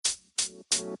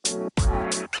Welcome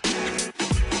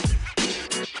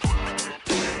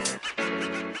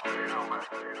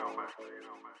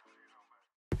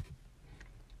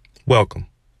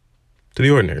to The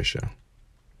Ordinary Show,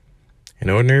 an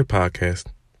ordinary podcast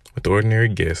with ordinary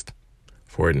guests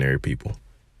for ordinary people.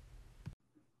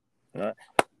 All right.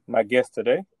 My guest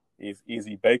today is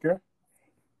Izzy Baker.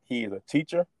 He is a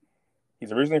teacher.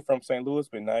 He's originally from St. Louis,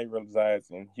 but now he resides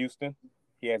in Houston.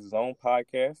 He has his own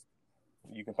podcast.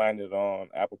 You can find it on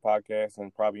Apple Podcasts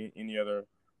and probably any other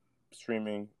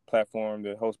streaming platform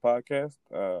that hosts podcasts.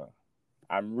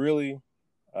 I'm really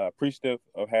appreciative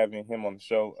of having him on the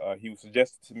show. He was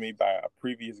suggested to me by a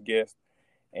previous guest,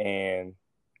 and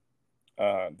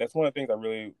that's one of the things I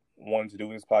really wanted to do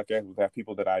with this podcast, was have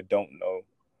people that I don't know.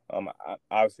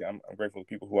 Obviously, I'm grateful to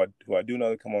people who I do know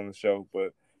that come on the show,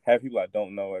 but have people I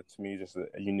don't know, to me, just a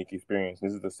unique experience.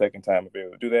 This is the second time I've been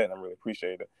able to do that, and I really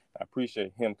appreciate it. I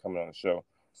appreciate him coming on the show.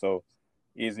 So,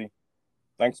 Izzy,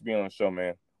 thanks for being on the show,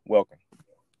 man. Welcome.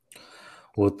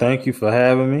 Well, thank you for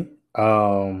having me.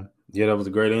 Yeah, that was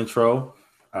a great intro.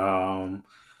 I'm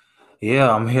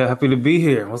happy to be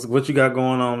here. What you got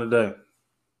going on today?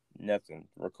 Nothing.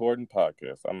 Recording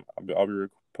podcasts. I'll be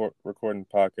recording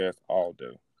podcasts all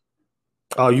day.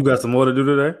 Oh, you got some more to do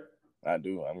today? I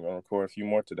do. I'm going to record a few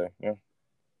more today. Yeah.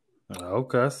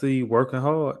 Okay, I see you working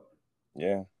hard.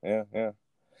 Yeah.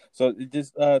 So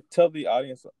just tell the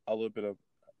audience a little bit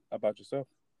about yourself.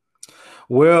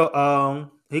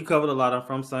 Well, he covered a lot. I'm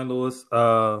from St. Louis,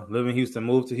 live in Houston,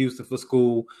 moved to Houston for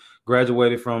school,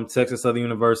 graduated from Texas Southern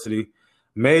University,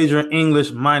 major in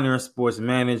English, minor in sports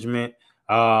management.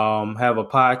 Have a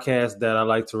podcast that I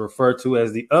like to refer to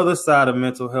as the other side of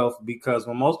mental health, because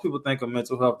when most people think of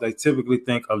mental health, they typically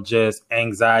think of just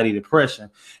anxiety, depression,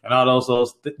 and although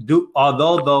those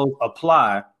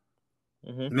apply,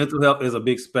 mental health is a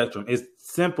big spectrum. It's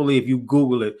simply, if you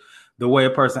Google it, the way a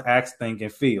person acts, thinks,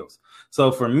 and feels.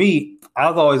 So for me,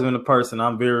 I've always been a person,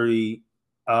 I'm very,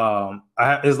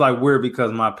 it's like weird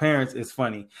because my parents, it's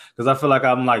funny because I feel like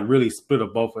I'm like really split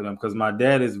of both of them, because my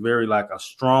dad is very like a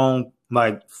strong,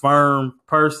 like firm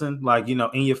person, like, you know,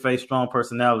 in your face, strong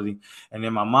personality. And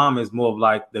then my mom is more of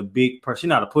like the big person. She's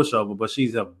not a pushover, but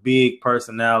she's a big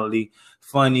personality,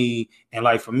 funny. And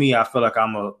like for me, I feel like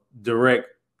I'm a direct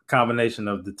combination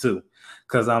of the two,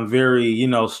 because I'm very, you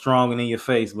know, strong and in your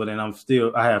face, but then I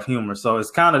have humor. So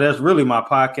it's kind of, that's really my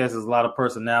podcast, is a lot of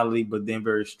personality, but then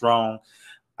very strong.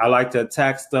 I like to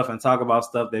attack stuff and talk about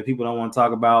stuff that people don't want to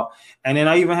talk about. And then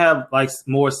I even have like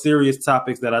more serious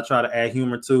topics that I try to add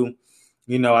humor to.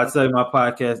 You know, I'd say my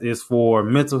podcast is for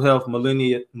mental health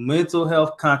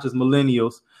conscious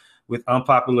millennials with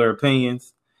unpopular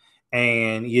opinions.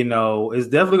 And, you know, it's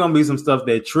definitely going to be some stuff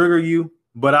that trigger you,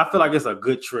 but I feel like it's a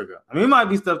good trigger. I mean, it might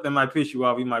be stuff that might piss you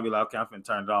off. You might be like, okay, I'm finna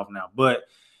turn it off now. But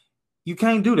you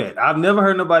can't do that. I've never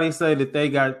heard nobody say that they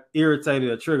got irritated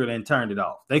or triggered and turned it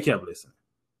off. They kept listening.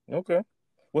 Okay.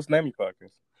 What's the name of your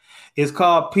podcast? It's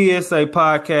called PSA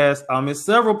Podcast. It's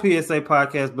several PSA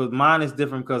podcasts, but mine is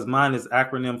different because mine is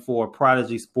acronym for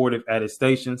Prodigy Sportive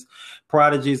Attestations.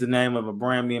 Prodigy is the name of a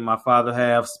brand me and my father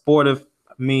have. Sportive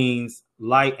means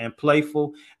light and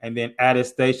playful, and then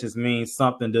attestations means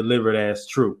something delivered as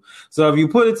true. So if you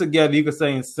put it together, you could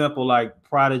say in simple like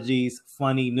Prodigy's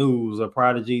funny news or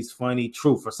Prodigy's funny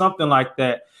truth or something like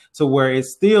that, to where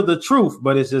it's still the truth,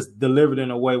 but it's just delivered in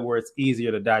a way where it's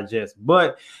easier to digest.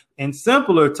 But in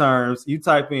simpler terms, you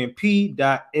type in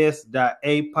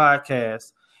P.S.A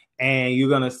podcast, and you're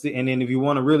going to see, and then if you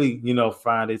want to really, you know,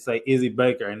 find it, say Izzy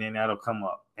Baker, and then that'll come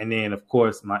up. And then, of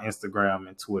course, my Instagram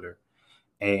and Twitter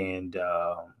and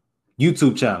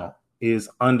YouTube channel is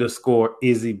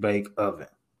 _Izzy Bake Oven.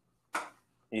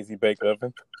 Izzy Bake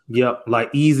Oven? Yep, like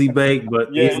Easy Bake,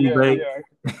 but Izzy Bake.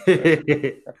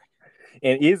 Yeah.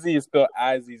 And Izzy is spelled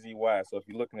Izzy. So if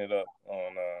you're looking it up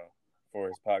on for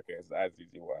his podcast, it's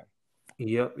Izzy.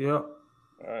 Yep. All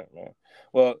right, man.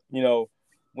 Well, you know,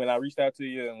 when I reached out to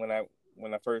you and when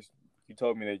I first, you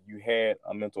told me that you had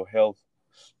a mental health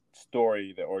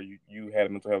story or you had a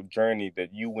mental health journey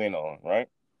that you went on, right?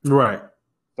 Right.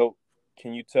 So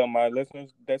can you tell my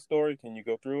listeners that story? Can you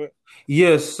go through it?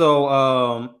 Yes.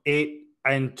 So in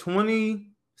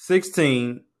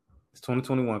 2016, it's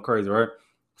 2021, crazy, right?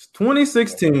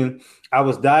 2016, I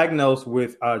was diagnosed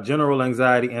with general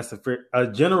anxiety and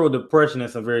general depression and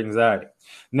severe anxiety.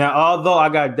 Now, although I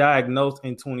got diagnosed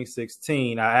in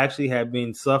 2016, I actually had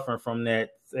been suffering from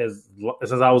that since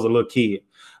I was a little kid.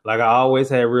 Like I always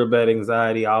had real bad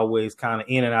anxiety, always kind of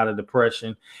in and out of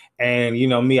depression. And, you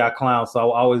know, me, I clown. So I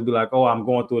would always be like, oh, I'm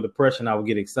going through a depression. I would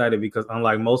get excited because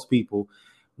unlike most people,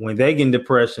 when they get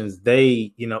depressions,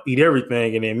 they, eat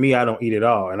everything. And then me, I don't eat at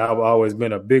all. And I've always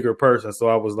been a bigger person. So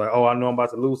I was like, oh, I know I'm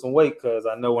about to lose some weight because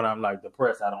I know when I'm like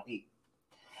depressed, I don't eat.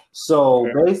 So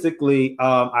basically,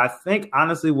 I think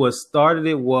honestly what started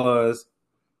it was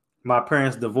my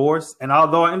parents' divorce. And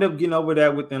although I ended up getting over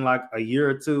that within like a year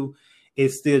or two, it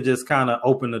still just kind of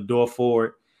opened the door for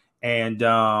it. And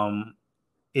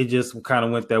it just kind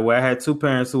of went that way. I had two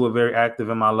parents who were very active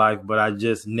in my life, but I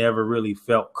just never really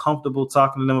felt comfortable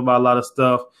talking to them about a lot of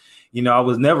stuff. I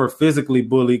was never physically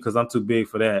bullied because I'm too big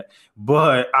for that,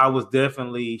 but I was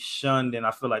definitely shunned and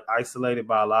I feel like isolated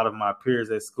by a lot of my peers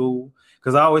at school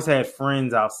because I always had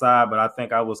friends outside, but I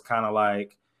think I was kind of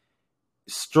like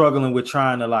struggling with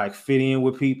trying to like fit in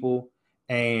with people.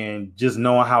 And just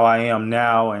knowing how I am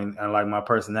now and like my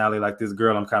personality, like this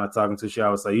girl I'm kind of talking to, she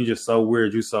always say, you just so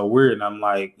weird. You so weird. And I'm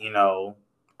like,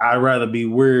 I'd rather be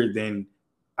weird than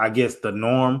I guess the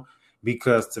norm,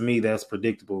 because to me, that's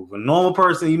predictable. With a normal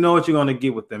person, you know what you're going to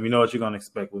get with them. You know what you're going to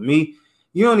expect. With me,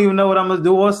 you don't even know what I'm going to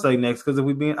do or say next. Because if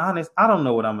we're being honest, I don't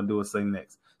know what I'm going to do or say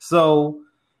next. So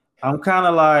I'm kind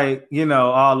of like,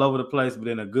 all over the place, but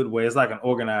in a good way. It's like an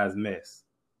organized mess.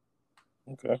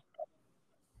 Okay.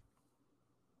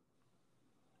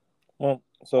 Well,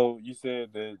 so you said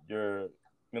that your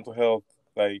mental health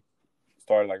like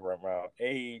started like around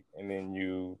 8, and then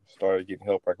you started getting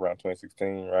help like around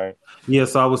 2016, right? Yeah,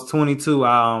 so I was 22.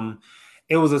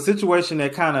 It was a situation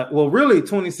that really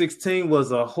 2016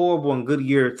 was a horrible and good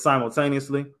year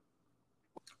simultaneously.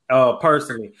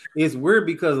 Personally, it's weird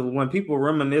because when people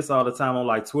reminisce all the time on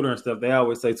like Twitter and stuff, they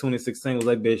always say 2016 was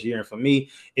their best year, and for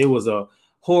me, it was a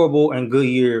horrible and good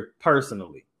year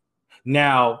personally.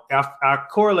 Now, I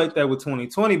correlate that with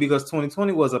 2020 because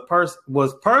 2020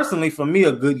 was personally for me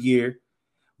a good year,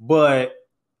 but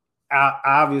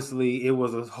obviously it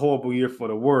was a horrible year for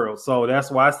the world. So that's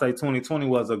why I say 2020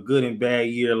 was a good and bad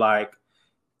year, like,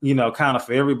 kind of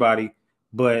for everybody,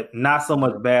 but not so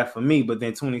much bad for me. But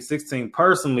then 2016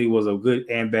 personally was a good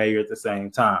and bad year at the same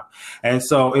time. And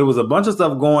so it was a bunch of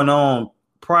stuff going on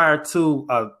prior to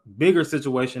a bigger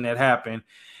situation that happened.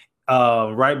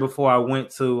 Right before I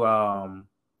went to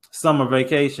summer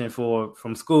vacation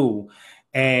from school.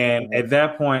 And at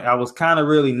that point, I was kind of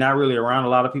really not really around a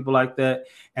lot of people like that.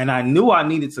 And I knew I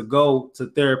needed to go to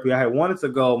therapy. I had wanted to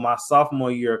go my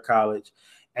sophomore year of college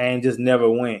and just never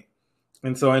went.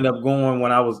 And so I ended up going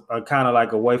when I was kind of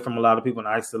like away from a lot of people and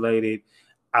isolated.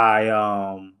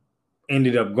 I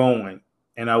ended up going.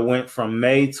 And I went from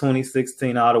May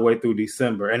 2016 all the way through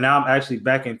December. And now I'm actually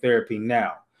back in therapy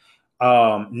now.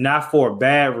 Not for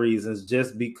bad reasons,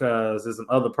 just because there's some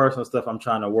other personal stuff I'm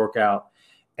trying to work out.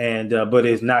 And, but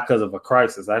it's not because of a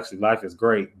crisis. Actually, life is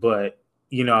great. But,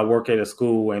 I work at a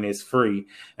school and it's free.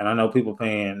 And I know people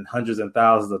paying hundreds and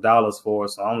thousands of dollars for it.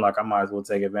 So I'm like, I might as well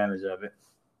take advantage of it.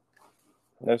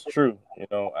 That's true.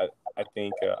 I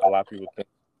think a lot of people think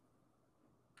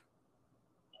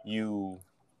you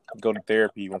go to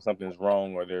therapy when something's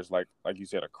wrong or there's like you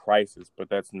said, a crisis, but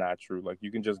that's not true. Like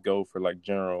you can just go for like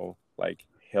general like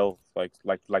health, like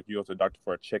you go to the doctor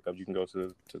for a checkup. You can go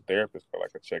to therapist for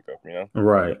like a checkup,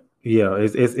 Right. Yeah.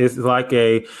 It's like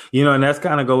and that's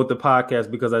kind of go with the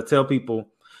podcast because I tell people,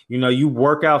 you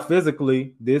work out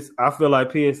physically. I feel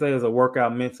like PSA is a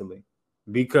workout mentally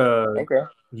because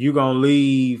you're going to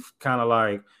leave kind of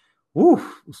like, woo,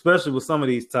 especially with some of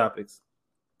these topics.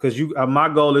 Because my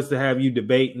goal is to have you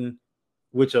debating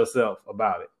with yourself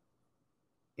about it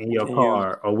in your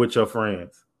car or with your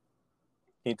friends.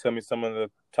 Can you tell me some of the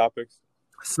topics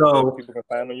that people can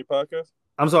find on your podcast?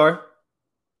 I'm sorry? Can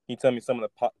you tell me some of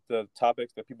the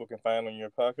topics that people can find on your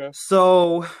podcast?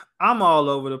 So I'm all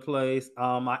over the place.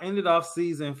 I ended off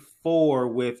season 4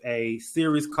 with a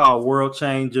series called World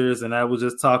Changers, and I was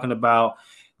just talking about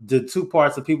the two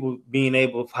parts of people being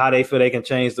able, how they feel they can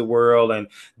change the world and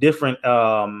different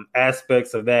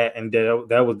aspects of that. And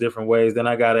that was different ways. Then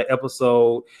I got an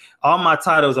episode. All my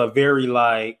titles are very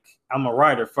like, I'm a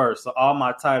writer first. So all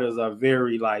my titles are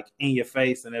very like in your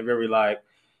face and they're very like,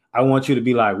 I want you to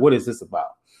be like, what is this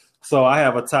about? So I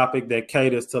have a topic that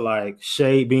caters to like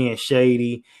being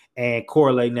shady and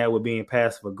correlating that with being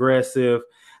passive aggressive.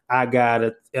 I got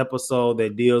an episode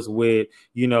that deals with,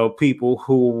 people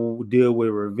who deal with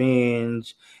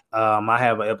revenge. I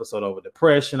have an episode over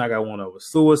depression. I got one over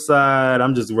suicide.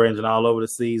 I'm just ranging all over the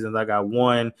seasons. I got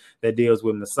one that deals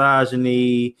with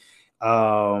misogyny,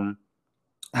 how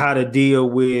to deal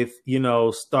with,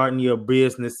 starting your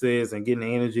businesses and getting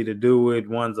the energy to do it.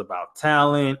 One's about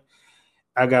talent.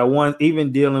 I got one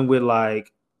even dealing with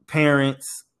like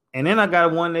parents. And then I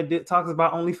got one that talks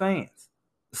about OnlyFans.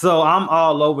 So I'm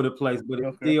all over the place, but it's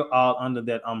Okay. still all under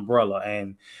that umbrella.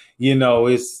 And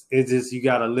it's just you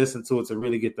got to listen to it to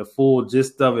really get the full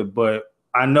gist of it. But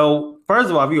I know, first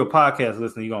of all, if you're a podcast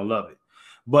listener, you're gonna love it.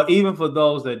 But even for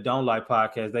those that don't like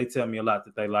podcasts, they tell me a lot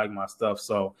that they like my stuff,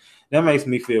 so that makes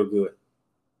me feel good.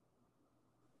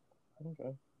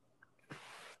 Okay.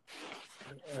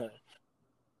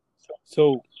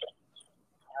 So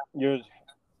you're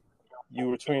you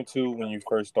were 22 when you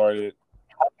first started.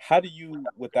 How do you,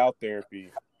 without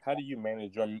therapy, how do you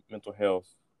manage your mental health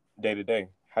day to day?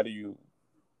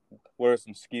 What are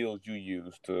some skills you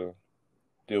use to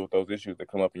deal with those issues that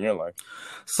come up in your life?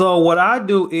 So what I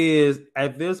do is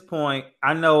at this point,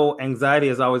 I know anxiety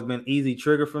has always been an easy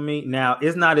trigger for me. Now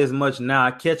it's not as much now.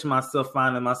 I catch myself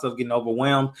finding myself getting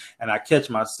overwhelmed and I catch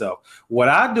myself. What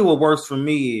I do, what works for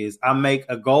me is I make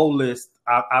a goal list.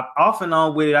 I off and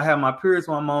on with it. I have my periods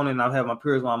when I'm on and I have my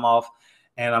periods when I'm off,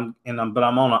 but I'm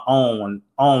on an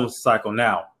on cycle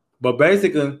now. But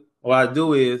basically what I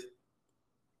do is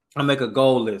I make a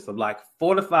goal list of like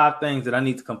 4 to 5 things that I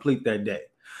need to complete that day.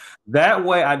 That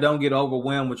way, I don't get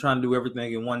overwhelmed with trying to do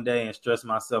everything in one day and stress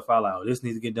myself out. Like, oh, this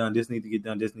needs to get done. This needs to get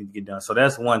done. This needs to get done. So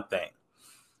that's one thing.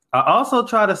 I also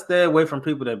try to stay away from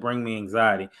people that bring me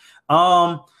anxiety.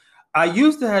 I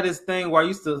used to have this thing where I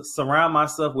used to surround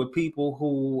myself with people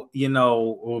who,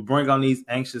 will bring on these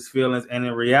anxious feelings. And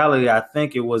in reality, I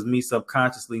think it was me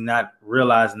subconsciously not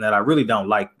realizing that I really don't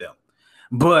like them.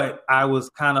 But I was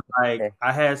kind of like, Okay.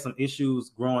 I had some issues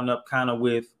growing up kind of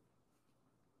with,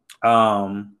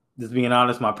 just being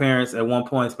honest, my parents at one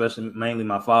point, especially mainly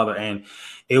my father, and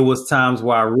it was times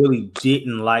where I really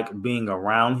didn't like being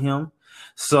around him.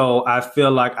 So I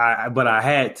feel like but I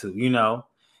had to.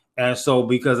 And so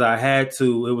because I had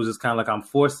to, it was just kind of like I'm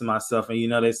forcing myself.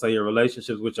 And they say your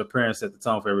relationships with your parents set the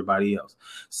tone for everybody else.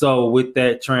 So with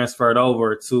that transferred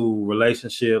over to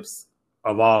relationships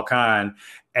of all kind,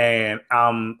 and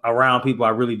I'm around people I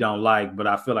really don't like, but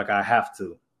I feel like I have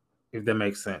to, if that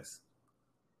makes sense.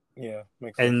 Yeah,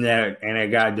 makes sense. And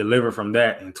it got delivered from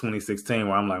that in 2016,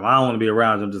 where I'm like, well, I don't want to be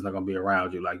around you. I'm just not going to be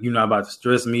around you. Like, you're not about to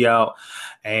stress me out.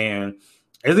 And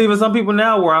there's even some people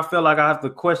now where I feel like I have to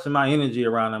question my energy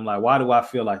around them. Like, why do I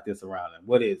feel like this around them?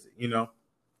 What is it? Mm-hmm.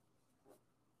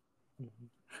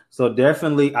 So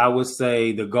definitely, I would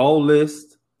say the goal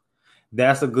list.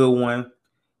 That's a good one.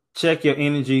 Check your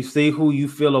energy. See who you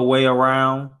feel a way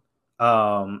around.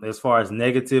 As far as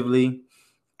negatively.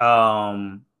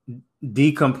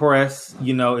 Decompress.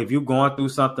 If you're going through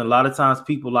something, a lot of times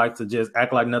people like to just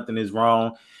act like nothing is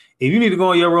wrong. If you need to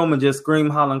go in your room and just scream,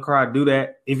 holler, and cry, do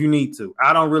that if you need to.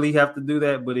 I don't really have to do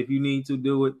that, but if you need to,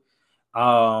 do it.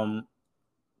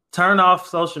 Turn off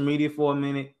social media for a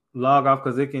minute, log off,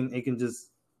 because it can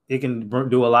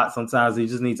do a lot sometimes. You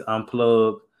just need to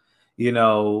unplug,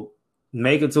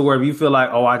 make it to where if you feel like,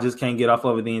 oh, I just can't get off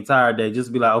of it the entire day,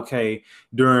 just be like, okay,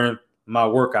 during my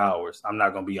work hours, I'm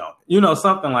not going to be on it.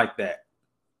 Something like that.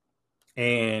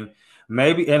 And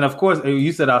of course,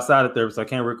 you said outside of therapy, so I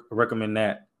can't recommend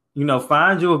that.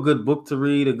 Find you a good book to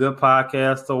read, a good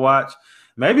podcast to watch,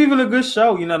 maybe even a good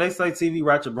show. They say TV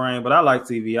rots your brain, but I like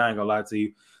TV. I ain't gonna lie to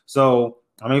you. So,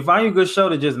 find you a good show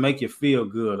to just make you feel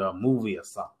good, a movie or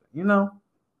something,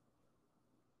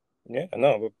 Yeah,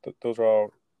 no, those are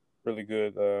all really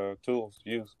good tools to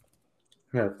use.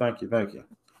 Yeah, thank you.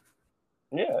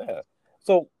 Yeah.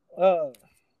 So,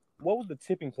 what was the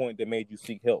tipping point that made you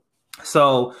seek help?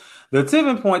 So, the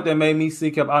tipping point that made me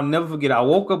seek help, I'll never forget. I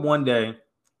woke up one day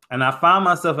and I found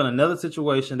myself in another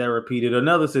situation that repeated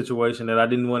another situation that I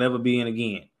didn't want to ever be in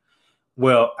again.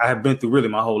 Well, I have been through really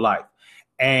my whole life.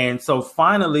 And so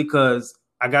finally, because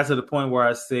I got to the point where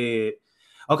I said,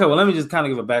 okay, well, let me just kind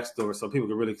of give a backstory so people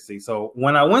can really see. So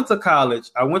when I went to college,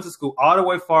 I went to school all the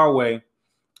way far away,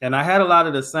 and I had a lot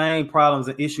of the same problems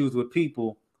and issues with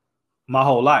people my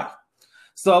whole life.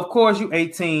 So, of course, you're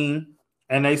 18,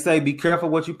 and they say be careful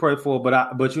what you pray for, but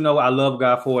I love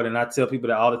God for it, and I tell people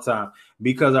that all the time.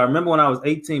 Because I remember when I was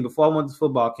 18, before I went to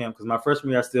football camp, because my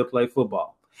freshman year I still played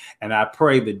football. And I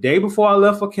prayed the day before I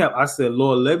left for camp. I said,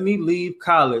 Lord, let me leave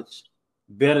college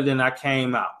better than I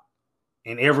came out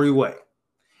in every way.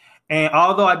 And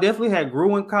although I definitely had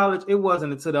grew in college, it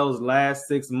wasn't until those last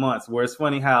 6 months where it's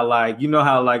funny how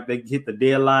how they hit the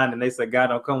deadline and they say God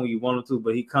don't come when you want him to,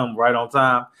 but he come right on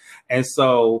time. And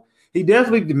so he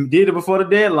definitely did it before the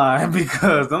deadline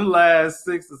because them last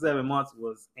 6 to 7 months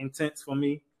was intense for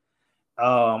me.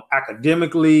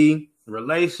 Academically,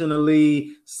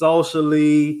 relationally,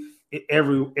 socially,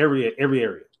 every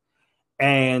area.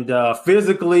 And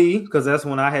physically, because that's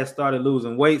when I had started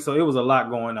losing weight. So it was a lot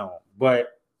going on.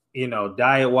 But,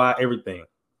 diet-wise, everything.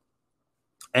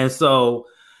 And so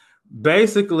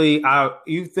basically,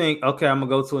 you think, okay, I'm gonna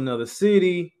go to another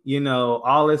city,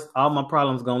 all my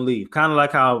problems gonna leave. Kind of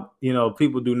like how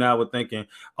people do now with thinking,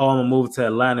 oh, I'm gonna move to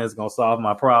Atlanta, it's gonna solve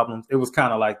my problems. It was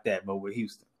kind of like that, but with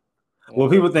Houston. Mm-hmm. Well,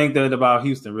 people think that about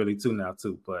Houston really too now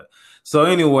too. But so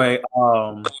anyway,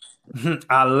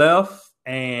 I left,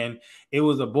 and it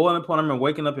was a boiling point. I remember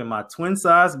waking up in my twin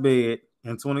size bed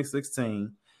in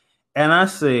 2016, and I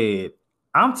said,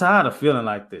 I'm tired of feeling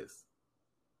like this.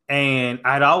 And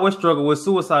I'd always struggled with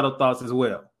suicidal thoughts as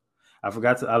well. I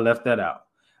left that out.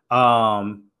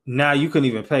 Now you couldn't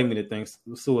even pay me to think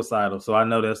suicidal. So I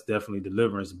know that's definitely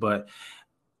deliverance, but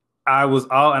I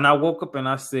woke up and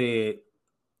I said,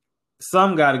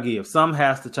 some got to give, some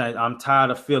has to change. I'm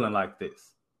tired of feeling like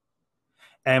this.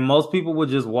 And most people would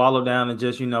just wallow down and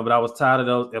just, but I was tired of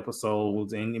those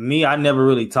episodes. And me, I never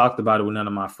really talked about it with none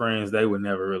of my friends. They would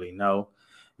never really know,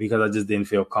 because I just didn't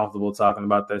feel comfortable talking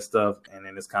about that stuff. And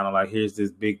then it's kind of like, here's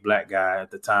this big black guy at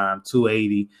the time,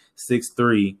 280,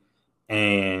 6'3",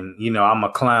 and, I'm a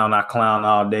clown. I clown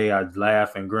all day. I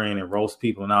laugh and grin and roast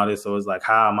people and all this. So it's like,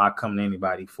 how am I coming to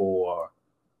anybody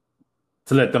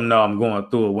to let them know I'm going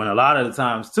through it? When a lot of the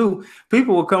times, too,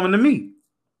 people were coming to me.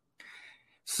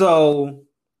 So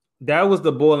that was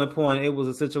the boiling point. It was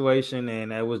a situation,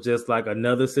 and it was just like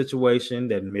another situation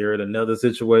that mirrored another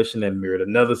situation that mirrored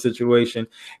another situation.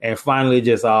 And finally it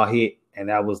just all hit. And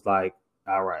that was like,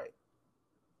 all right.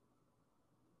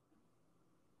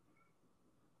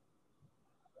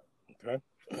 Okay.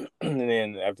 And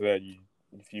then after that, you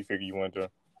figure you wanted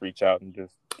to reach out and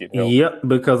just get help. Yep,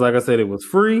 because like I said, it was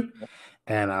free,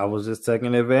 and I was just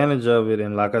taking advantage of it.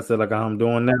 And like I said, like I'm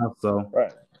doing now. So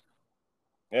right.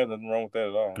 Yeah, nothing wrong with that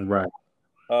at all. Right.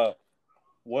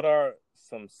 What are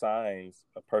some signs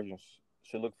a person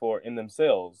should look for in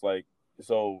themselves? Like,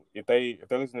 so if they're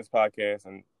listening to this podcast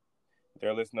and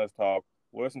they're listening to us talk,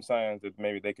 what are some signs that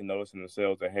maybe they can notice in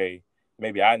themselves that, hey,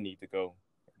 maybe I need to go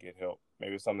get help?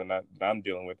 Maybe it's something that I'm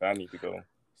dealing with that I need to go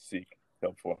seek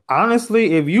help for.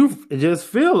 Honestly, if you just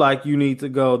feel like you need to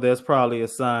go, that's probably a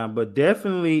sign. But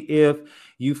definitely if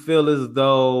you feel as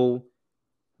though,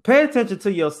 pay attention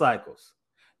to your cycles.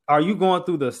 Are you going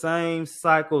through the same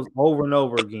cycles over and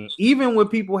over again? Even when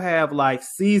people have like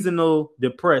seasonal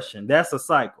depression, that's a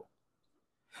cycle.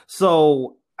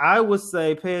 So I would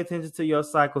say pay attention to your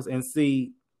cycles and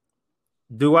see,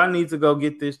 do I need to go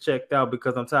get this checked out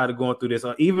because I'm tired of going through this?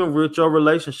 Or even with your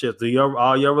relationships,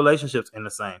 all your relationships in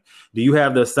the same? Do you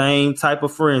have the same type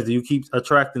of friends? Do you keep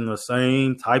attracting the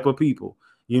same type of people?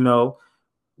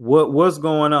 What's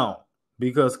going on?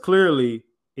 Because clearly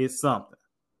it's something.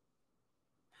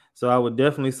 So I would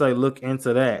definitely say look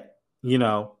into that,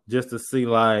 just to see,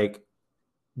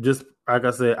 just like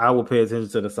I said, I will pay attention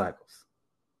to the cycles.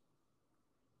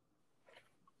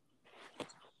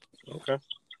 Okay.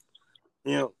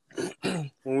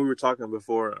 When we were talking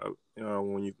before,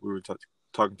 when we were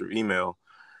talking through email,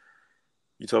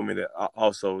 you told me that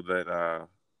also that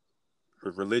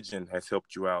religion has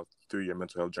helped you out through your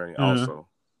mental health journey also.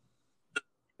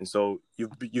 And so you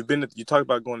talked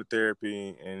about going to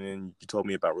therapy, and then you told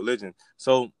me about religion.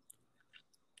 So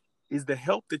is the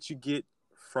help that you get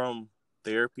from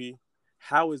therapy,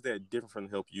 how is that different from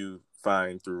the help you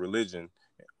find through religion?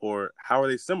 Or how are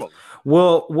they similar?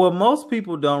 Well, what most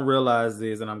people don't realize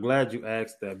is, and I'm glad you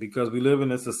asked that, because we live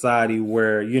in a society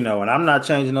where, and I'm not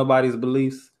changing nobody's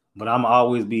beliefs, but I'm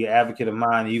always be an advocate of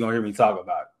mine, and you're going to hear me talk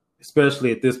about it,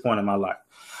 especially at this point in my life.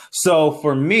 So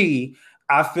for me,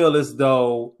 I feel as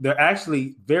though they're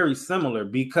actually very similar,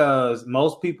 because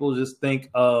most people just think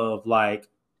of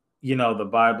the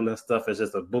Bible and stuff as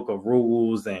just a book of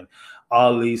rules and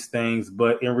all these things.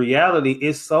 But in reality,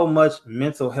 it's so much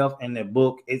mental health in the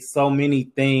book. It's so many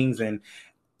things and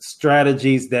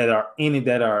strategies that are in it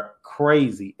that are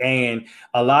crazy. And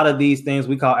a lot of these things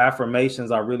we call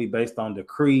affirmations are really based on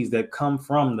decrees that come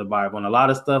from the Bible. And a lot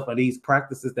of stuff are these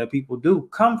practices that people do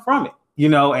come from it.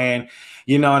 And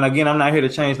again, I'm not here to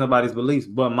change nobody's beliefs,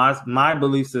 but my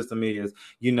belief system is,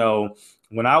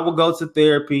 when I would go to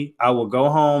therapy, I would go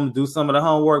home, do some of the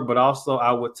homework, but also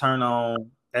I would turn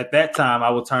on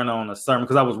a sermon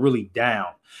because I was really down,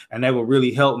 and they would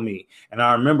really help me. And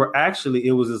I remember actually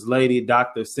it was this lady,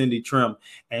 Dr. Cindy Trim,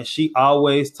 and she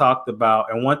always talked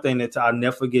about, and one thing that I'll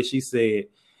never forget, she said,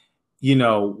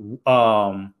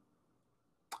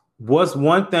 what's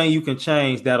one thing you can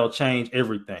change that'll change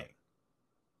everything?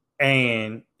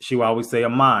 And she would always say a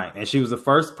mind. And she was the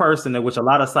first person, which a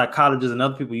lot of psychologists and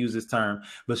other people use this term,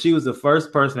 but she was the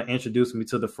first person to introduce me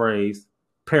to the phrase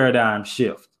paradigm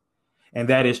shift. And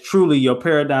that is truly, your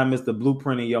paradigm is the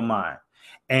blueprint in your mind.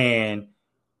 And,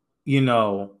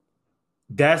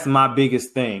 That's my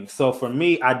biggest thing. So for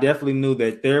me, I definitely knew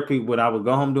that therapy, when I would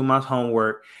go home, do my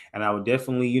homework, and I would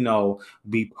definitely,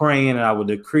 be praying, and I would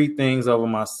decree things over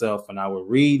myself, and I would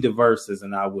read the verses,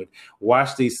 and I would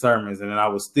watch these sermons, and then I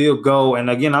would still go. And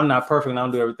again, I'm not perfect, and I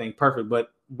don't do everything perfect,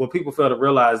 but what people fail to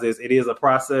realize is it is a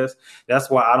process. That's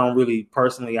why I don't really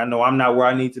personally, I know I'm not where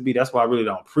I need to be. That's why I really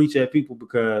don't preach at people,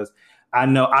 because I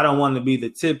know I don't want to be the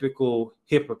typical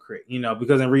hypocrite,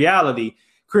 because in reality,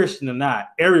 Christian or not,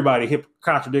 everybody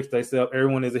contradicts themselves.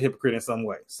 Everyone is a hypocrite in some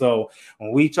way. So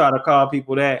when we try to call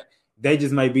people that, they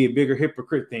just may be a bigger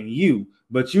hypocrite than you,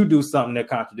 but you do something that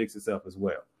contradicts itself as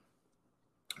well.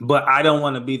 But I don't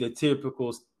want to be the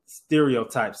typical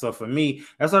stereotype. So for me,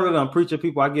 that's why I really don't preach to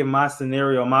people. I give my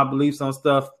scenario, my beliefs on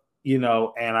stuff, and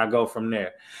I go from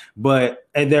there.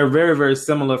 And they're very, very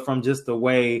similar from just the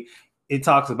way it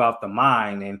talks about the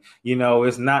mind. And,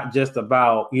 it's not just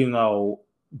about,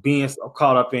 being so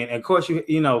caught up in, and of course,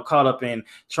 caught up in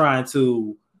trying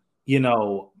to,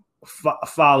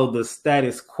 follow the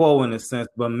status quo in a sense,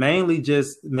 but mainly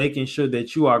just making sure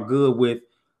that you are good with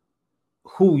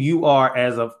who you are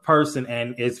as a person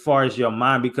and as far as your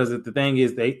mind, because the thing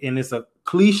is, and it's a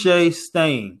cliche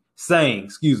saying,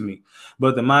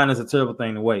 but the mind is a terrible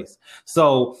thing to waste.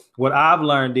 So what I've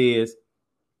learned is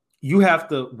you have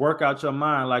to work out your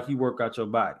mind like you work out your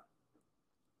body.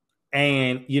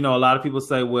 And, a lot of people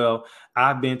say, well,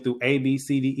 I've been through A, B,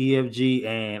 C, D, E, F, G,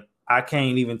 and you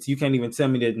can't even tell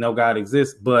me that no God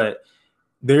exists, but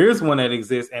there is one that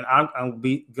exists. And I'm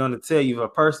going to tell you, a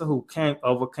person who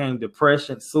overcame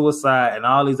depression, suicide, and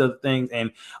all these other things.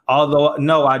 And although,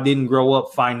 no, I didn't grow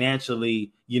up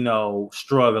financially,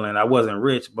 struggling. I wasn't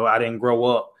rich, but I didn't grow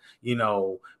up,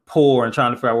 poor and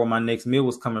trying to figure out where my next meal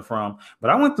was coming from. But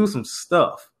I went through some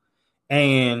stuff,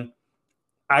 and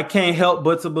I can't help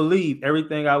but to believe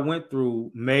everything I went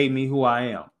through made me who I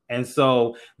am. And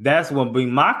so that's what will be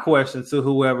my question to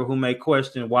whoever who may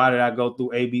question, why did I go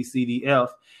through A, B, C, D, F?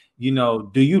 Do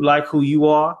you like who you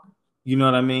are? You know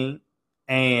what I mean?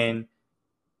 And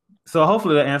so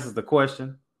hopefully that answers the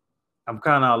question. I'm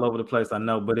kind of all over the place, I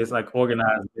know, but it's like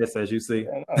organized, yes, as you see.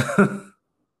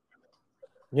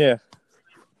 Yeah.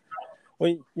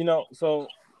 Well, so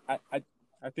I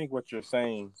think what you're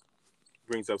saying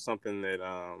brings up something that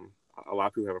a lot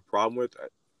of people have a problem with.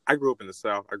 I grew up in the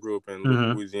South. I grew up in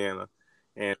Louisiana,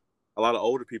 and a lot of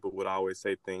older people would always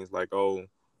say things like, "Oh,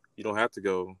 you don't have to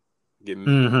go get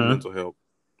mental help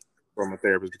from a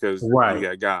therapist because you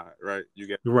got God, right? You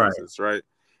got Jesus, right?"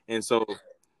 And so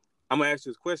I'm gonna ask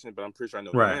you this question, but I'm pretty sure I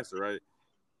know the answer, right?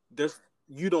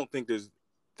 You don't think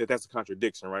that's a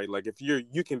contradiction, right? Like if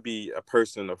you can be a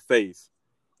person of faith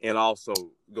and also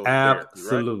go to therapy, right?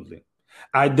 Absolutely.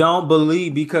 I don't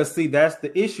believe, because that's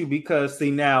the issue, because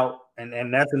now,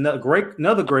 and that's another great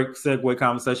segue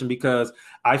conversation, because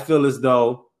I feel as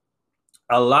though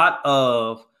a lot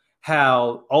of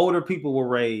how older people were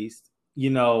raised,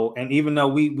 and even though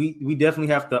we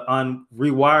definitely have to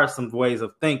rewire some ways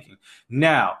of thinking.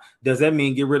 Now, does that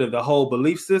mean get rid of the whole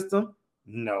belief system?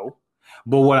 No.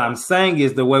 But what I'm saying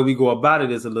is the way we go about it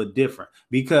is a little different,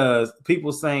 because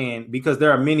because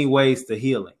there are many ways to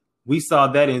healing. We saw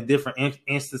that in different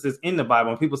instances in the Bible.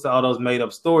 And people say all those made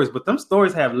up stories, but them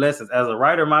stories have lessons. As a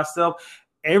writer myself,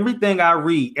 everything I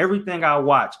read, everything I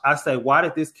watch, I say, why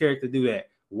did this character do that?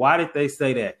 Why did they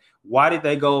say that? Why did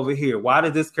they go over here? Why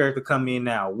did this character come in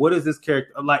now? What is this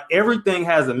character? Like, everything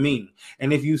has a meaning.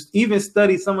 And if you even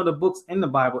study some of the books in the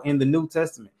Bible, in the New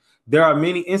Testament, there are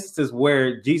many instances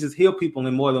where Jesus healed people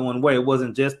in more than one way. It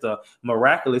wasn't just a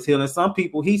miraculous healing. Some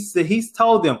people, he's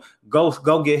told them,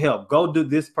 go get help, go do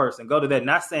this person, go to that.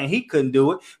 Not saying he couldn't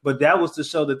do it, but that was to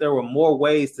show that there were more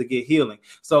ways to get healing.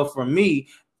 So for me,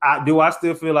 I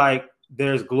still feel like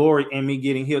there's glory in me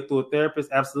getting healed through a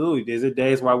therapist? Absolutely. There's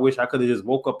days where I wish I could have just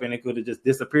woke up and it could have just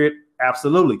disappeared.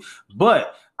 Absolutely.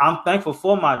 But I'm thankful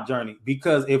for my journey,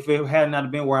 because if it had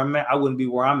not been where I'm at, I wouldn't be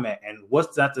where I'm at. And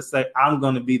what's that to say? I'm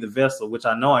going to be the vessel, which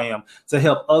I know I am, to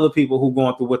help other people who are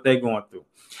going through what they're going through.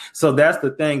 So that's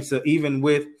the thing. So even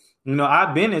with,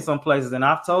 I've been in some places and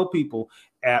I've told people,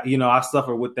 I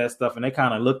suffer with that stuff, and they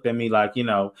kind of looked at me like,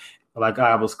 like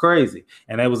I was crazy.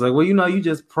 And they was like, well, you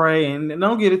just pray, and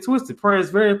don't get it twisted. Prayer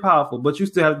is very powerful, but you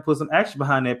still have to put some action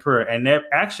behind that prayer. And that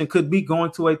action could be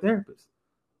going to a therapist.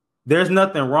 There's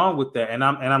nothing wrong with that. And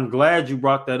I'm glad you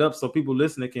brought that up, so people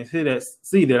listening can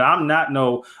see that I'm not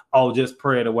just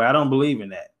pray it away. I don't believe in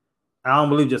that. I don't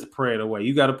believe just pray it away.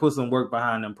 You got to put some work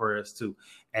behind them prayers too.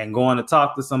 And going to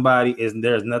talk to somebody,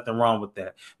 there's nothing wrong with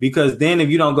that. Because then if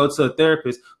you don't go to a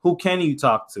therapist, who can you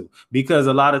talk to? Because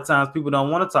a lot of times people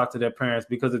don't want to talk to their parents,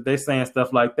 because if they're saying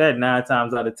stuff like that, 9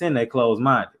 times out of 10, they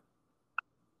close-minded.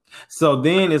 So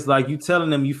then it's like you telling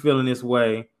them you feeling this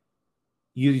way,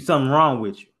 you something wrong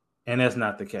with you, and that's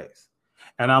not the case.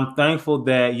 And I'm thankful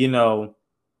that, you know,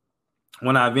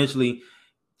 when I eventually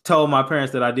told my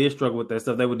parents that I did struggle with that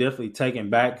stuff, they were definitely taken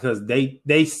back because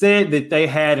they said that they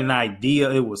had an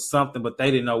idea it was something, but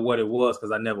they didn't know what it was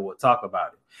because I never would talk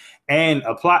about it. And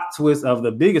a plot twist of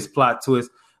the biggest plot twist,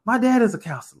 my dad is a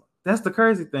counselor. That's the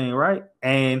crazy thing, right?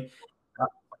 And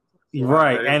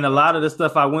right, and a lot of the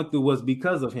stuff I went through was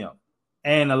because of him,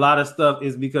 and a lot of stuff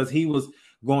is because he was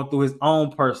going through his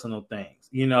own personal things,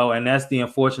 you know. And that's the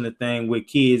unfortunate thing with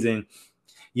kids and,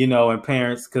 you know, and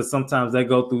parents, because sometimes they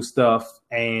go through stuff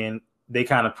and they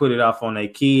kind of put it off on their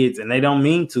kids, and they don't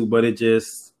mean to, but it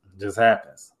just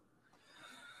happens.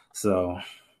 So,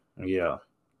 yeah.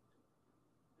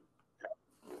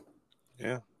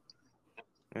 Yeah.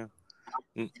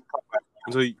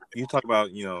 So you talk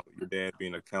about, you know, your dad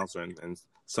being a counselor and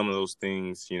some of those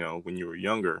things, you know, when you were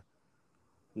younger.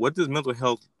 What does mental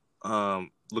health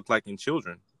look like in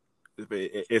children?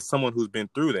 As someone who's been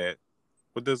through that,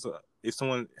 what does it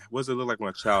look like when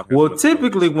a child has well,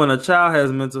 typically when a child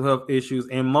has mental health issues,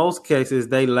 in most cases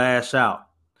they lash out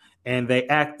and they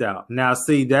act out. Now,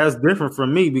 see, that's different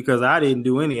from me because I didn't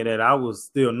do any of that. I was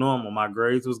still normal. My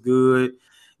grades was good,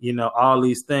 you know, all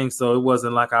these things. So it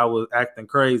wasn't like I was acting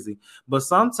crazy. But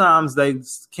sometimes they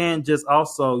can just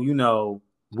also, you know,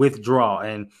 withdraw.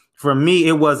 And for me,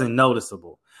 it wasn't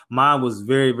noticeable. Mine was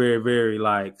very, very, very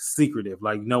like secretive.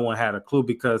 Like no one had a clue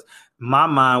because my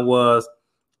mind was,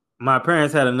 my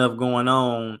parents had enough going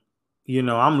on. You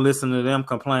know, I'm listening to them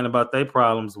complain about their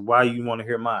problems. Why you want to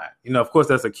hear mine? You know, of course,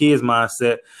 that's a kid's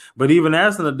mindset. But even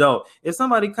as an adult, if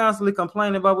somebody constantly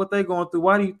complaining about what they're going through,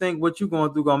 why do you think what you're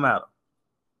going through gonna matter?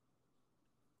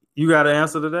 You got an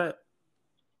answer to that?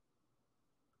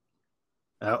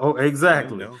 Oh,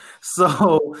 exactly. No.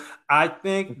 So I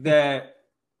think that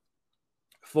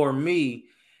for me,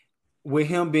 with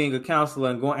him being a counselor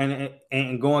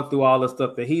and going through all the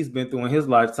stuff that he's been through in his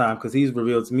lifetime, because he's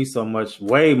revealed to me so much,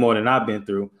 way more than I've been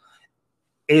through.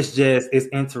 It's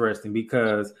interesting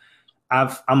because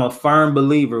I'm a firm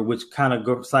believer, which kind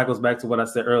of cycles back to what I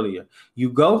said earlier. You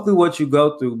go through what you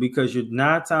go through because you're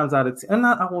 9 times out of 10,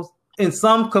 in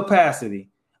some capacity,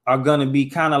 are going to be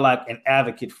kind of like an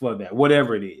advocate for that,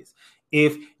 whatever it is.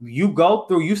 If you go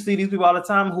through, you see these people all the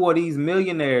time who are these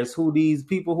millionaires, who these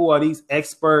people who are these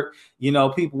expert, you know,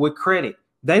 people with credit.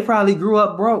 They probably grew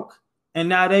up broke. And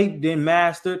now they then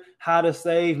mastered how to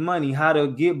save money, how to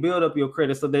build up your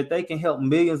credit so that they can help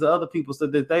millions of other people so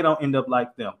that they don't end up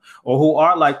like them or who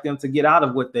are like them to get out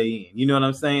of what they in. You know what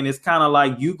I'm saying? It's kind of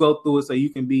like you go through it so you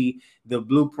can be the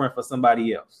blueprint for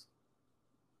somebody else.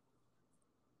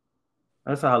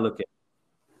 That's how I look at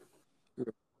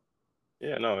it.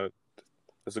 Yeah, no,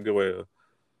 that's a good way to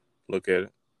look at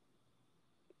it.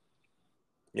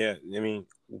 Yeah, I mean,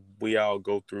 we all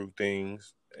go through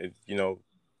things. You know,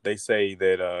 they say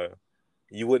that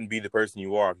you wouldn't be the person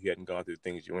you are if you hadn't gone through the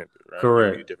things you went through, right?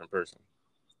 Correct. You'd be a different person.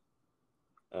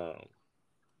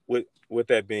 With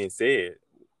that being said,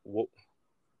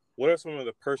 what are some of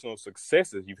the personal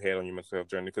successes you've had on your mental health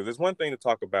journey? Because it's one thing to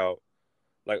talk about,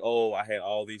 like, oh, I had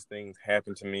all these things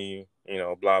happen to me, you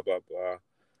know, blah, blah, blah,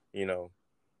 you know,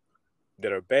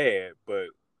 that are bad. But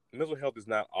mental health is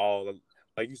not all,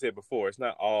 like you said before, it's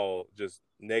not all just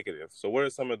negative. So what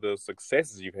are some of the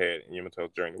successes you've had in your mental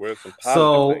health journey? What are some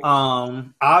positive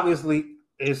things? Obviously,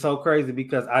 it's so crazy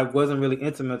because I wasn't really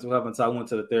into mental health until I went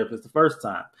to the therapist the first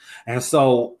time. And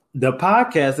so the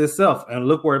podcast itself, and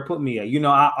look where it put me at. You know,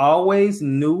 I always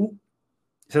knew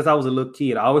since I was a little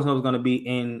kid, I always knew I was going to be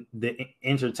in the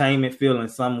entertainment field in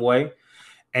some way.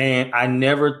 And I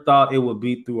never thought it would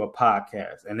be through a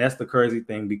podcast. And that's the crazy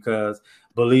thing because,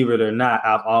 believe it or not,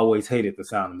 I've always hated the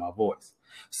sound of my voice.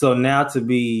 So now to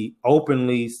be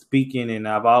openly speaking, and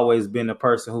I've always been a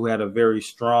person who had a very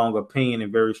strong opinion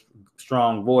and very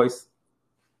strong voice,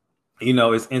 you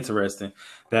know, it's interesting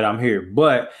that I'm here.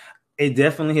 But it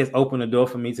definitely has opened the door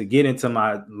for me to get into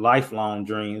my lifelong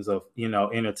dreams of, you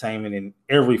know, entertainment in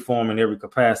every form and every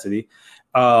capacity.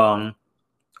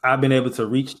 I've been able to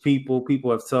reach people.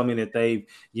 People have told me that they've,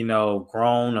 you know,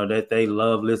 grown or that they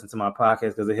love listening to my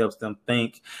podcast because it helps them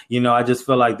think. You know, I just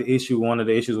feel like one of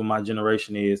the issues with my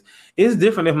generation is it's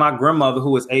different if my grandmother,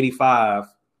 who is 85,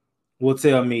 will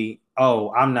tell me,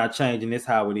 oh, I'm not changing. This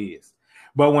how it is.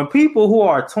 But when people who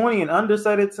are 20 and under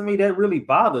say that to me, that really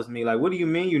bothers me. Like, what do you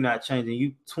mean you're not changing?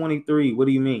 You 23. What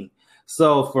do you mean?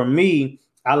 So for me,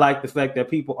 I like the fact that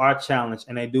people are challenged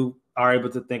and they are able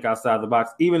to think outside the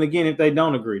box. Even again, if they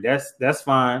don't agree, that's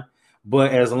fine.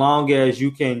 But as long as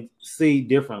you can see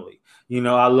differently, you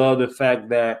know, I love the fact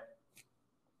that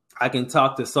I can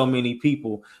talk to so many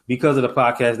people because of the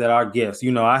podcast that are guests.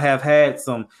 You know, I have had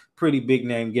some pretty big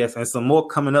name guests and some more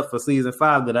coming up for season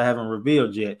 5 that I haven't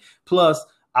revealed yet. Plus,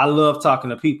 I love talking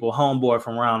to people, homeboy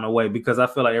from around the way, because I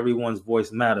feel like everyone's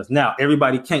voice matters. Now,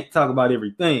 everybody can't talk about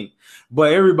everything,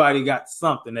 but everybody got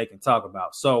something they can talk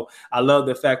about. So I love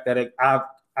the fact that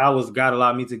God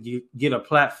allowed me to get a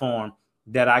platform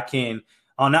that I can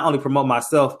not only promote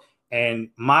myself and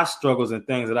my struggles and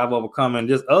things that I've overcome and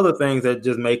just other things that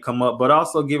just may come up, but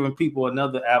also giving people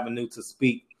another avenue to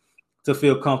speak, to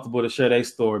feel comfortable to share their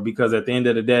story. Because at the end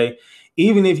of the day,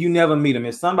 even if you never meet them,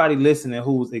 if somebody listening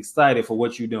who's excited for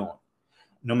what you're doing,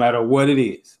 no matter what it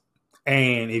is,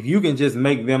 and if you can just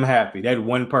make them happy, that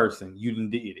one person, you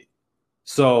did it.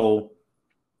 So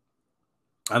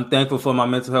I'm thankful for my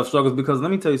mental health struggles, because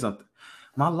let me tell you something.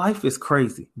 My life is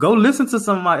crazy. Go listen to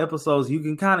some of my episodes. You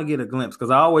can kind of get a glimpse,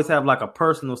 because I always have like a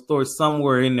personal story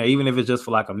somewhere in there, even if it's just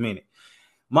for like a minute.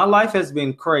 My life has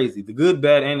been crazy, the good,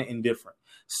 bad, and the indifferent.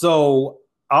 So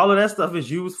all of that stuff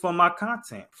is used for my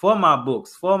content, for my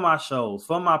books, for my shows,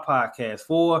 for my podcast,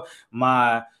 for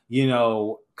my,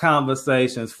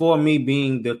 conversations, for me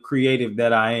being the creative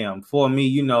that I am. For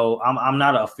me, I'm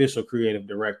not an official creative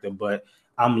director, but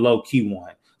I'm low key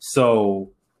one.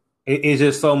 So it's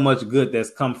just so much good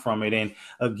that's come from it. And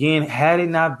again, had it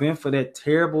not been for that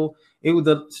terrible,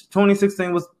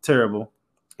 2016 was terrible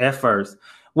at first.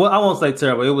 Well, I won't say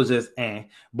terrible. It was just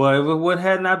But if it would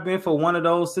had not been for one of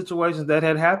those situations that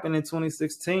had happened in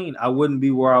 2016, I wouldn't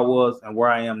be where I was and where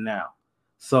I am now.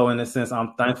 So in a sense,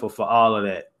 I'm thankful for all of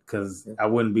that, because I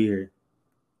wouldn't be here.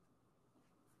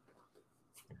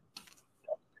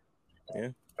 Yeah.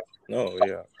 No,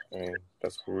 yeah. I mean,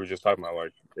 that's what we were just talking about.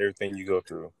 Like, everything you go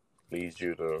through leads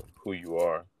you to who you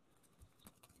are.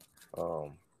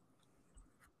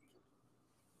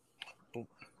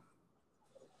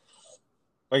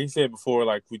 Like you said before,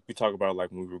 like we talk about like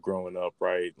when we were growing up,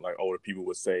 right? Like older people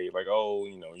would say, like, oh,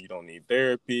 you don't need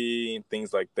therapy and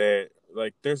things like that.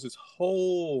 Like there's this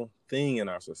whole thing in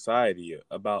our society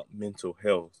about mental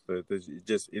health that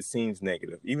it seems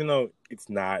negative, even though it's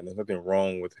not. And there's nothing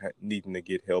wrong with needing to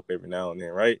get help every now and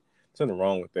then, right? There's nothing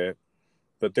wrong with that.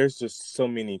 But there's just so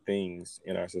many things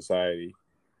in our society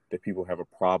that people have a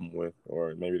problem with,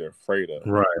 or maybe they're afraid of.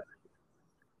 Right.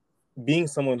 Being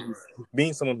someone who's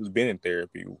been in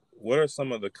therapy, what are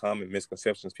some of the common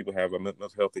misconceptions people have about mental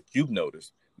health that you've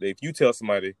noticed? That if you tell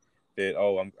somebody that,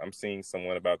 oh, I'm seeing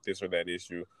someone about this or that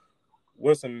issue,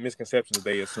 what are some misconceptions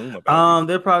they assume about you?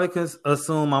 They probably can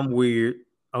assume I'm weird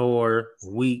or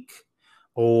weak,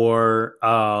 or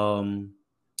in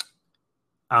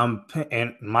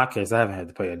my case, I haven't had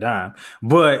to pay a dime,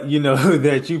 but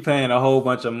that you paying a whole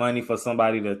bunch of money for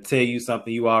somebody to tell you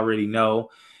something you already know.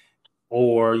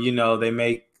 Or, they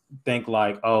may think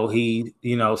like, oh, he,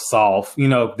 soft,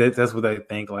 that's what they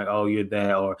think, like, oh, you're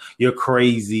that, or you're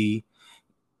crazy,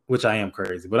 which I am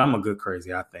crazy, but I'm a good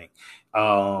crazy, I think.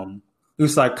 You're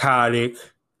psychotic,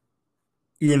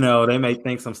 they may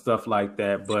think some stuff like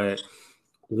that. But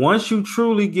once you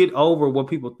truly get over what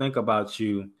people think about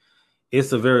you,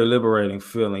 it's a very liberating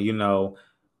feeling.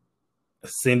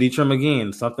 Cindy Trim,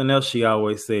 again, something else she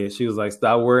always said, she was like,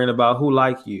 stop worrying about who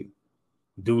like you.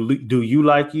 Do you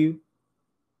like you?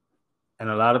 And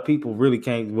a lot of people really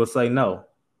will say no,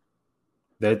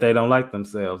 that they don't like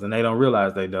themselves, and they don't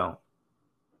realize they don't.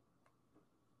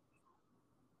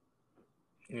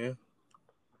 Yeah.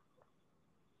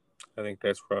 I think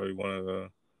that's probably one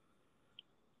of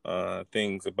the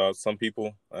things about some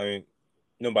people. I mean,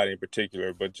 nobody in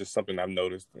particular, but just something I've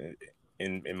noticed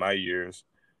in my years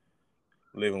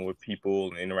living with people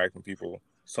and interacting with people.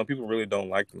 Some people really don't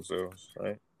like themselves,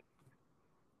 right?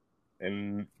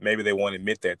 And maybe they won't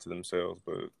admit that to themselves,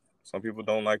 but some people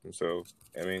don't like themselves.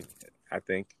 I mean, I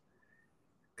think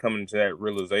coming to that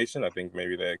realization, I think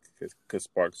maybe that could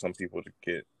spark some people to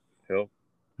get help.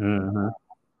 Mm-hmm.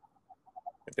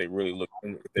 If they really look,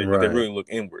 if they really look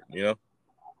inward,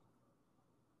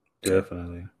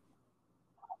 Definitely.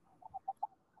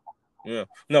 Yeah.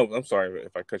 No, I'm sorry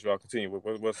if I cut you off. Continue.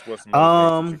 What's some other things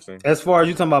that you've seen? As far as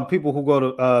you talking about people who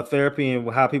go to therapy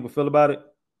and how people feel about it.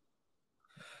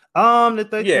 That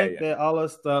they think that all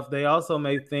that stuff, they also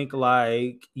may think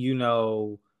like,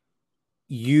 you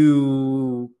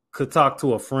could talk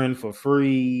to a friend for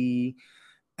free.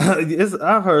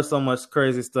 I've heard so much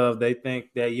crazy stuff. They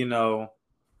think that,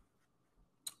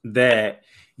 that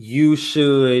you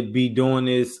should be doing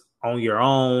this on your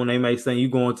own. They may say you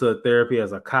going to a therapy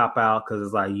as a cop out, because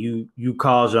it's like you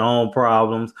cause your own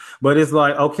problems. But it's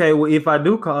like, okay, well, if I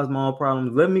do cause my own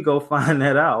problems, let me go find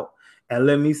that out. And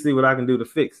let me see what I can do to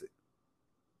fix it.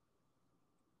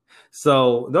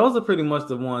 So those are pretty much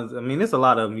the ones. I mean, there's a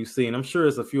lot of them you've seen. I'm sure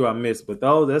there's a few I missed, but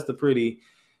that's pretty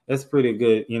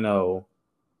good,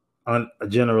 a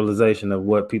generalization of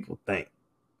what people think.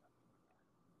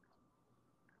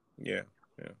 Yeah.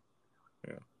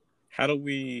 How do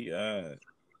we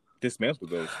dismantle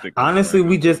those stigmas? Honestly,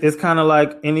 it's kind of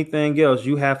like anything else.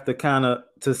 You have to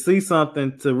to see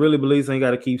something, to really believe something, you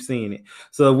got to keep seeing it.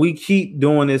 So we keep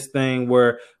doing this thing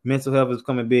where mental health is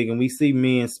coming big, and we see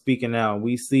men speaking out.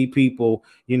 We see people,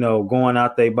 going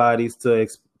out their bodies to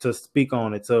speak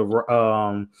on it,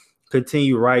 to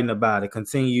continue writing about it,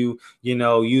 continue,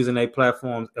 using their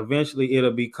platforms. Eventually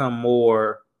it'll become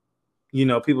more,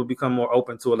 people become more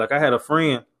open to it. Like I had a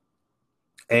friend,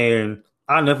 and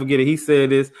I'll never forget it. He said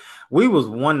this. We was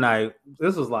one night,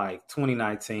 this was like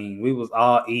 2019. We was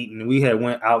all eating. We had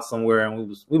went out somewhere, and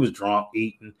we was drunk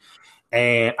eating.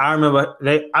 And I remember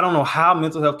I don't know how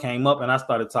mental health came up, and I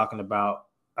started talking about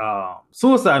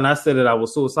suicide. And I said that I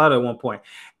was suicidal at one point.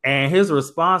 And his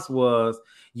response was,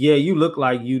 yeah, you look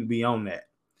like you'd be on that.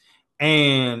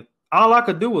 And all I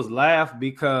could do was laugh,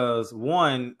 because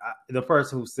one, the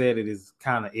person who said it is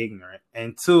kind of ignorant.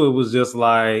 And two, it was just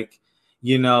like,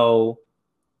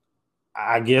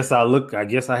 I guess I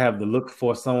have the look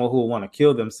for someone who will want to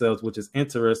kill themselves, which is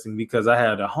interesting, because I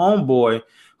had a homeboy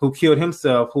who killed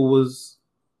himself who was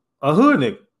a hood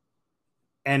nigga,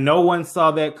 and no one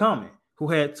saw that coming, who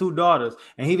had 2 daughters,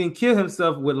 and he didn't kill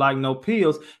himself with like no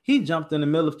pills. He jumped in the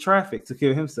middle of traffic to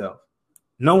kill himself.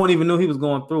 No one even knew he was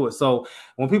going through it. So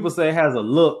when people say it has a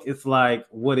look, it's like,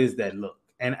 what is that look?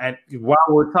 And while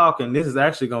we're talking, this is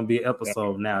actually going to be an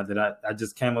episode now that I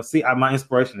just came up. See, my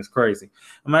inspiration is crazy.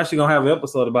 I'm actually going to have an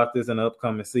episode about this in the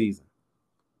upcoming season.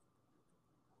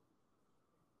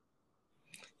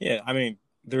 Yeah, I mean,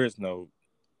 there is no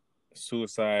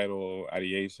suicidal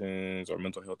ideations or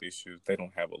mental health issues. They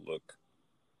don't have a look.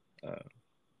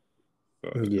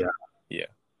 Yeah.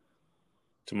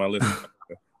 To my listeners,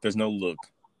 there's no look.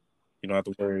 You don't have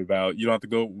to worry about. You don't have to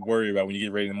go worry about when you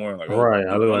get ready in the morning. Like, right,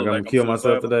 I look like I'm gonna kill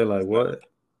myself today. Like, what?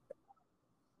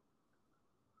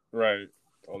 Right.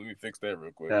 Oh, let me fix that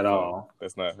real quick. At all.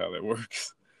 That's not how that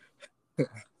works.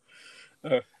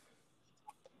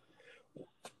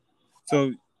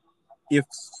 So, if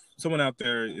someone out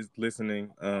there is listening,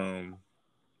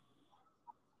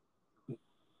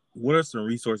 what are some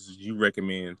resources you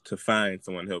recommend to find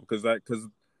someone help? Because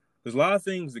there's a lot of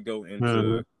things that go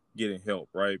into getting help,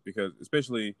 right? Because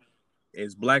especially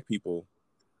as Black people,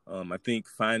 I think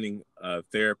finding a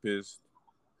therapist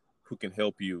who can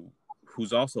help you,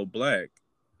 who's also Black,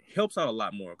 helps out a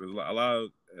lot more. Because a lot of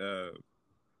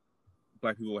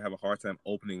Black people have a hard time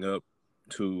opening up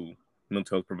to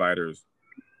mental health providers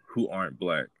who aren't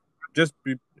Black. That's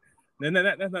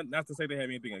not to say they have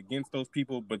anything against those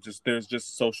people, but there's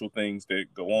just social things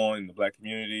that go on in the Black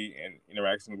community and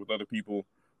interaction with other people,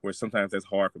 where sometimes that's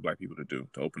hard for Black people to do,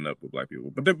 to open up with Black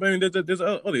people. But there's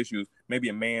other issues. Maybe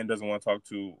a man doesn't want to talk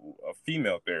to a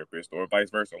female therapist, or vice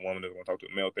versa. A woman doesn't want to talk to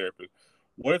a male therapist.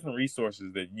 What are some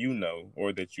resources that you know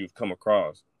or that you've come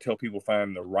across to help people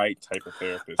find the right type of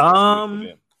therapist?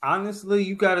 Honestly,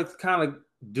 you got to kind of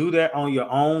do that on your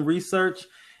own research.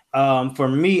 For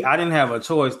me, I didn't have a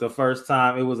choice. The first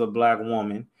time it was a Black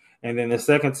woman, and then the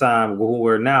second time, who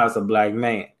we're now, it's a Black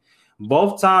man.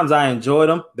 Both times I enjoyed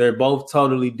them. They're both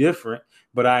totally different,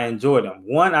 but I enjoyed them.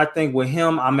 One, I think with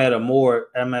him, I'm at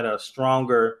a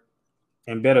stronger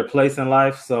and better place in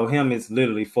life. So him is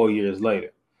literally 4 years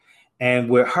later.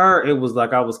 And with her, it was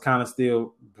like I was kind of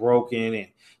still broken and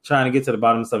trying to get to the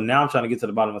bottom of something. Now I'm trying to get to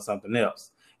the bottom of something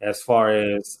else, as far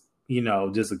as,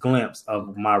 just a glimpse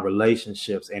of my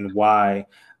relationships and why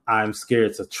I'm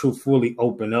scared to truthfully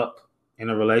open up in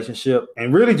a relationship,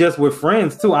 and really just with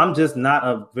friends too. I'm just not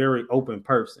a very open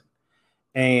person,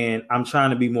 and I'm trying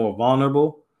to be more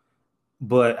vulnerable,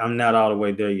 but I'm not all the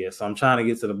way there yet. So I'm trying to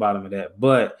get to the bottom of that.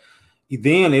 But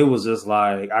then it was just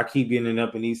like, I keep getting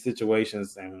up in these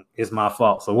situations and it's my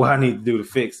fault. So what I need to do to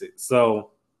fix it. So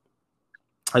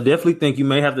I definitely think you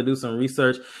may have to do some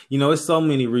research. It's so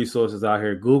many resources out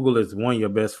here. Google is one of your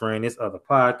best friends. There's other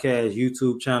podcasts,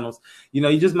 YouTube channels.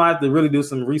 You just might have to really do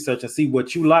some research and see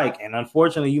what you like. And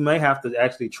unfortunately, you may have to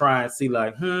actually try and see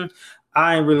like,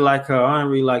 I ain't really like her. I ain't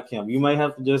really like him. You may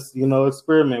have to just,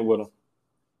 experiment with them.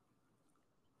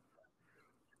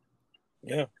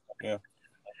 Yeah.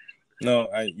 No,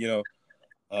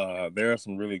 there are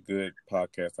some really good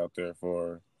podcasts out there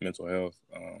for mental health.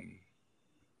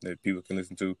 That people can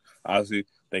listen to. Obviously,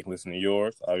 they can listen to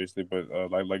yours, obviously, but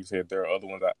like you said, there are other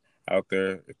ones out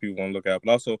there if people want to look at.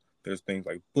 But also, there's things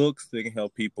like books that can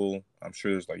help people. I'm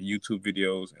sure there's like YouTube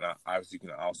videos, and obviously, you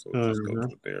can also just go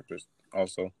to a therapist.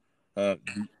 Also,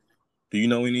 Do you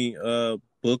know any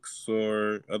books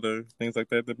or other things like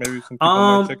that maybe some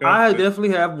people might check out? I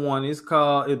definitely have one. It's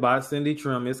by Cindy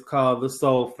Trim. It's called The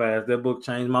Soul Fast. That book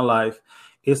changed my life.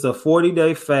 It's a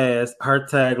 40-day fast. Her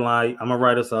tagline, I'm a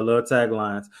writer, so I love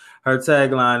taglines. Her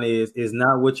tagline is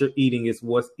not what you're eating, it's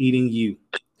what's eating you.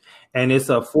 And it's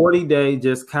a 40-day,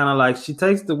 just kind of like she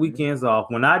takes the weekends off.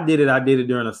 When I did it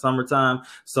during the summertime.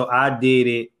 So I did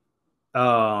it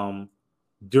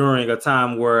during a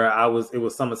time where it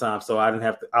was summertime. So I didn't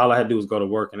have to, all I had to do was go to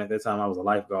work. And at that time I was a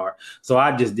lifeguard. So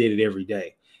I just did it every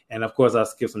day. And of course I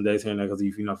skipped some days here and there because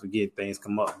if you don't forget, things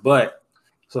come up. But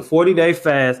it's a 40-day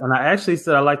fast. And I actually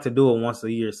said I like to do it once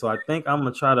a year. So I think I'm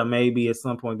going to try to maybe at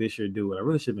some point this year do it. I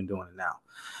really should have been doing it now.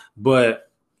 But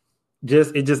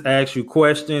it just asks you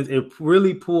questions. It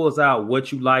really pulls out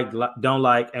what you like, don't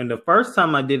like. And the first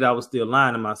time I did it, I was still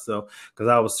lying to myself because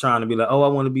I was trying to be like, oh, I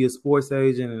want to be a sports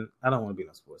agent. And I don't want to be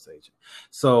a sports agent.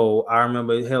 So I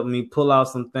remember it helped me pull out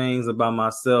some things about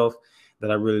myself that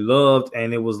I really loved.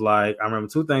 And it was like, I remember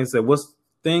two things that what's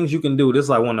things you can do. This is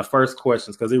like one of the first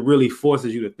questions because it really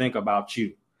forces you to think about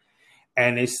you.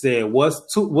 And it said, what's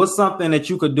something that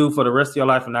you could do for the rest of your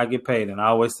life and not get paid? And I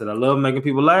always said, I love making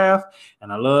people laugh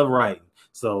and I love writing.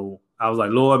 So I was like,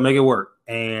 Lord, make it work.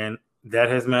 And that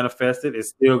has manifested. It's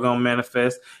still going to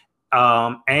manifest.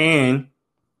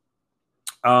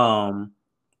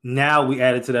 Now we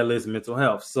added to that list mental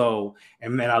health. So,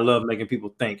 and man, I love making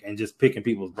people think and just picking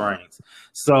people's brains.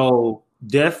 So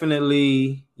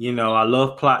definitely, I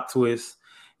love plot twists.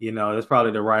 That's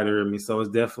probably the writer in me. So it's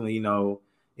definitely,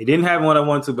 it didn't happen when I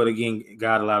wanted to, but again,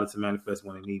 God allowed it to manifest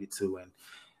when it needed to. And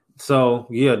so,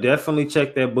 yeah, definitely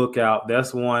check that book out.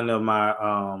 That's one of my,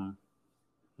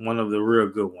 one of the real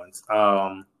good ones.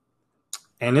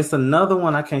 And it's another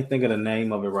one. I can't think of the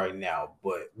name of it right now,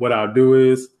 but what I'll do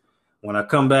is when I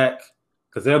come back,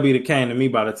 because they'll be the cane to me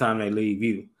by the time they leave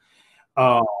you.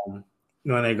 When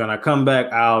they're going to come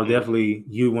back, I'll definitely,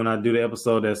 when I do the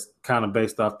episode that's kind of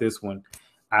based off this one,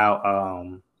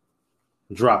 I'll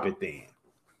drop it then.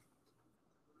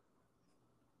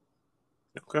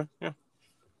 Okay, yeah.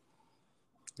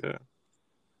 Yeah.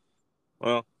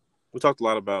 Well, we talked a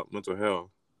lot about mental health,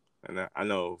 and I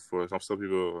know for some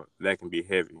people that can be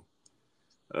heavy.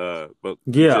 But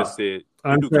you just said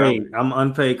unpaid. I'm an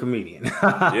unpaid comedian.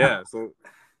 Yeah. So,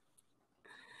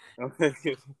 okay.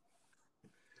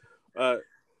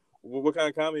 What kind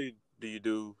of comedy do you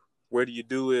do? Where do you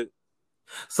do it?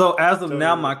 So as of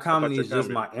now, my comedy is just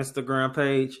my Instagram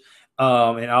page,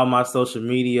 and all my social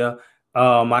media.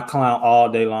 I clown all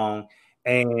day long.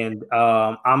 And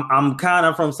I'm kind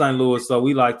of from St. Louis, so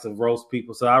we like to roast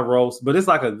people. So I roast, but it's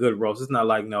like a good roast. It's not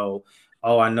like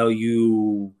I know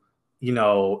you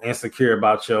insecure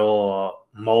about your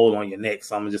mole on your neck,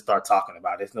 so I'm gonna just start talking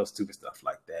about it. It's no stupid stuff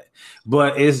like that.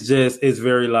 But it's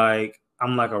very like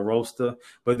I'm like a roaster,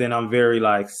 but then I'm very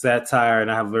like satire, and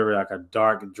I have very like a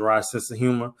dark, dry sense of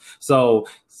humor. So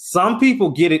some people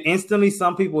get it instantly.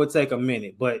 Some people would take a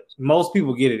minute, but most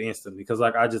people get it instantly because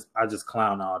like I just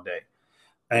clown all day.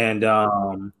 And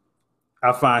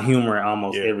I find humor in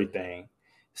almost everything.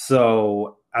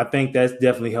 So I think that's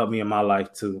definitely helped me in my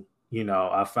life too.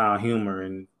 I found humor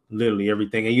in literally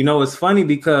everything. And it's funny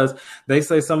because they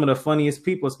say some of the funniest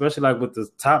people, especially like with the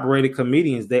top rated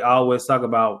comedians, they always talk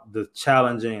about the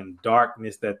challenging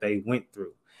darkness that they went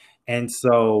through. And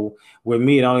so with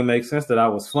me, it only makes sense that I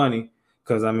was funny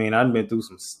because I've been through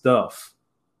some stuff,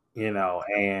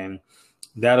 and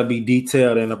that'll be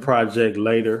detailed in a project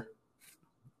later.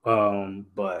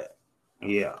 But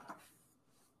yeah.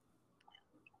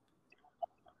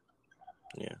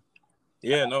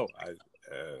 No, I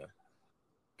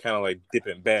kind of like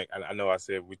dipping back. I know I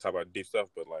said we talk about deep stuff,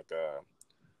 but like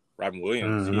Robin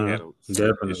Williams, he had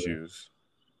some issues.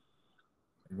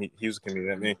 He was a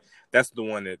comedian. That's the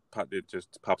one that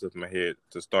just pops up in my head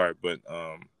to start. But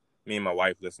me and my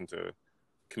wife listen to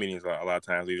comedians a lot of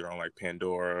times, either on like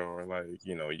Pandora or like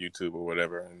YouTube or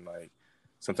whatever, and like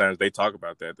sometimes they talk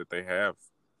about that they have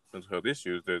mental health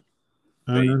issues that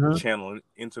they channel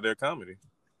into their comedy.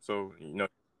 So you're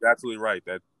absolutely right.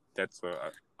 That's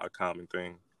a common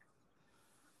thing.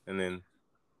 And then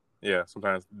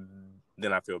sometimes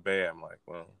then I feel bad. I'm like,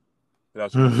 well,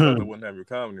 without you, I wouldn't have your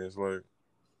comedy. It's like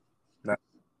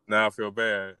now I feel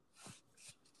bad.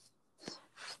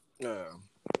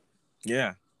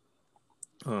 Yeah.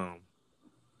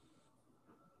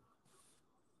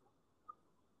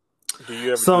 Do you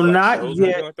ever so do, not shows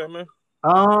yet like that, man?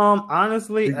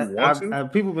 Honestly,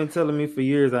 people been telling me for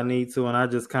years I need to, and I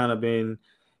just kind of been,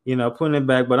 putting it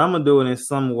back. But I'm gonna do it in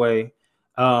some way.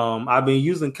 I've been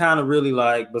using kind of really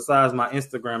like, besides my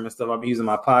Instagram and stuff, I've been using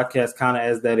my podcast kind of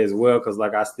as that as well. Cause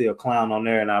like I still clown on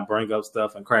there and I bring up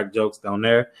stuff and crack jokes on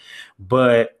there.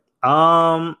 But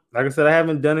like I said, I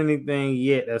haven't done anything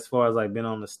yet as far as like been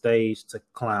on the stage to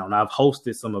clown. I've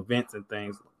hosted some events and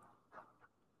things.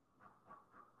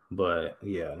 But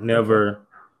yeah, never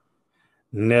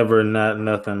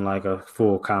nothing like a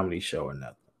full comedy show or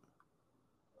nothing.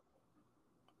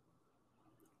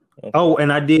 Okay. Oh,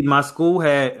 and I did. My school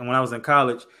had, when I was in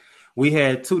college, we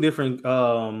had 2 different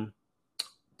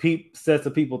sets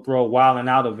of people throw Wild and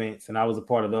Out events, and I was a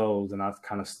part of those, and I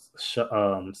kind of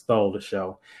stole the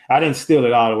show. I didn't steal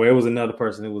it all the way. It was another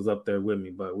person who was up there with me,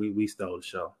 but we stole the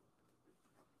show.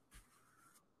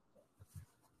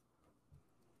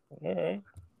 All right.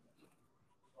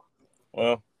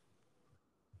 Well,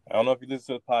 I don't know if you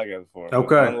listened to the podcast before.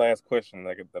 Okay. One last question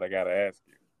that I got to ask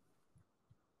you.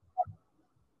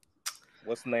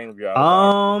 What's the name of your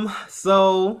album?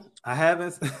 So I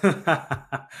haven't.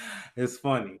 It's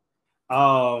funny,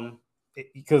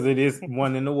 because it is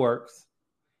one in the works.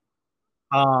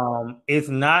 It's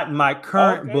not my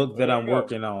current book that I'm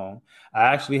working on. I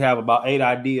actually have about 8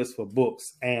 ideas for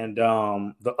books, and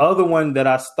the other one that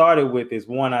I started with is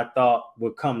one I thought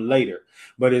would come later.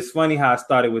 But it's funny how I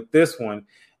started with this one.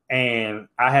 And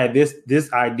I had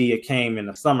this idea came in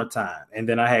the summertime, and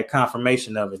then I had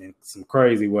confirmation of it in some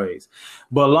crazy ways.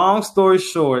 But long story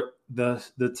short, the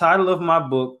title of my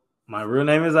book, my real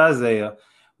name is Isaiah,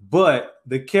 but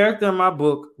the character in my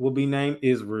book will be named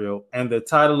Israel, and the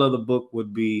title of the book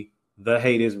would be The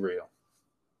Hate Is Real.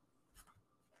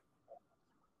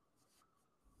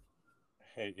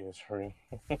 Hate is real.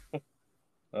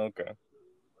 Okay.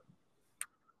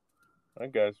 I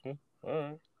got you. All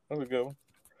right. That's a good one.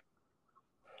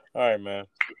 All right, man.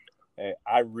 Hey,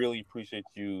 I really appreciate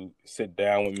you sitting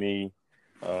down with me.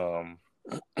 I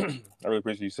really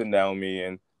appreciate you sitting down with me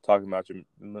and talking about your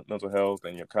mental health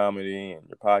and your comedy and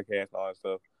your podcast and all that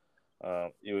stuff.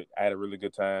 I had a really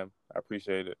good time. I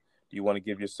appreciate it. Do you want to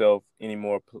give yourself any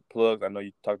more plugs? I know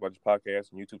you talked about your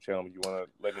podcast and YouTube channel, but you want to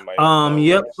let anybody know?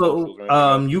 Yep. So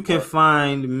you can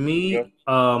find me,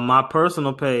 my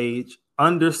personal page,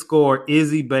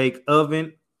 _Izzy Bake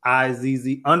Oven.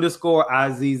 IZZ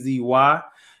 _IZZY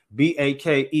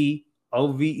BAKEOVEN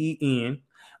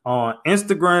on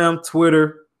Instagram,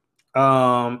 Twitter,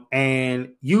 and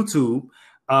YouTube.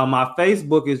 My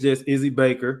Facebook is just Izzy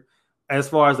Baker. As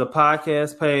far as the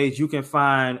podcast page, you can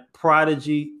find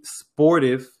Prodigy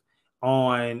Sportive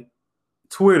on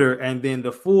Twitter, and then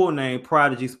the full name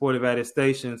Prodigy Sportive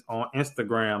Attestations on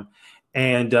Instagram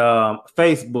and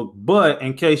Facebook. But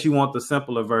in case you want the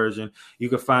simpler version, you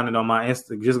can find it on my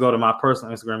Insta. Just go to my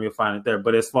personal Instagram, you'll find it there.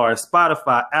 But as far as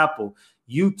Spotify, Apple,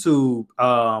 YouTube,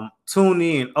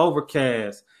 Toni and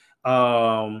Overcast,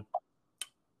 Amazon,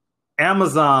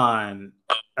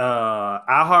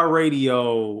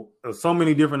 iHeartRadio, so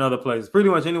many different other places. Pretty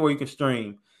much anywhere you can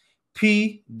stream.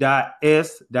 P.S.A.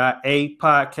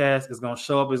 podcast is going to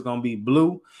show up. It's going to be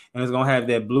blue, and it's going to have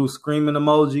that blue screaming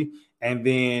emoji. And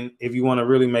then if you want to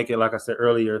really make it, like I said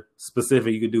earlier,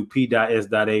 specific, you could do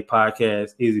P.S.A.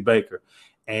 podcast, Izzy Baker.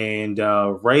 And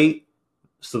rate,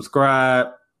 subscribe,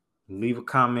 leave a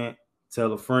comment,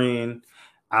 tell a friend.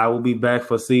 I will be back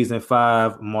for season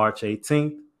 5, March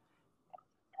 18th.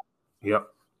 Yep.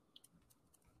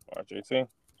 March 18th.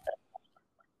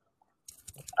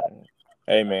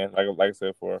 Hey, man, like I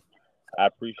said before, I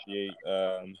appreciate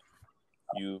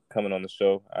you coming on the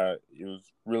show. It was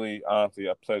really, honestly,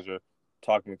 a pleasure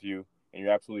talking with you. And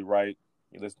you're absolutely right.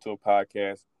 You listen to a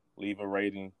podcast, leave a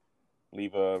rating,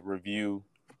 leave a review.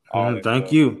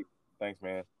 Thank you. Thanks,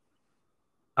 man.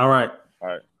 All right.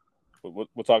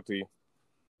 We'll talk to you.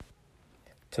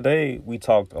 Today, we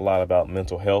talked a lot about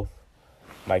mental health.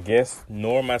 My guests,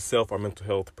 nor myself, are mental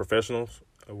health professionals.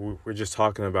 We're just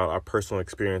talking about our personal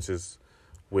experiences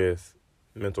with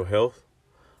mental health.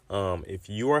 If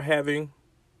you are having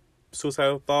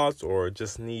suicidal thoughts or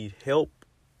just need help,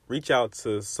 reach out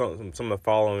to some of the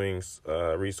following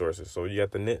resources. So you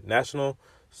got the National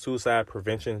Suicide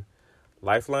Prevention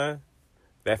Lifeline.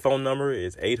 That phone number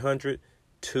is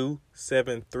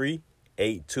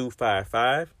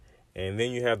 800-273-8255. And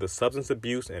then you have the Substance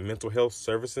Abuse and Mental Health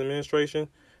Services Administration.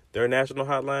 Their national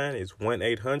hotline is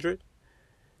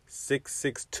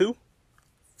 1-800-662-4357.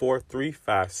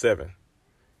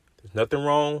 There's nothing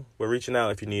wrong with reaching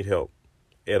out if you need help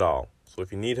at all. So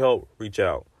if you need help, reach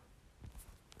out.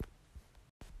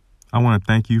 I want to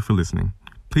thank you for listening.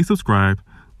 Please subscribe,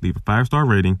 leave a 5-star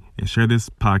rating, and share this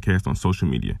podcast on social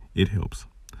media. It helps.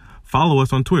 Follow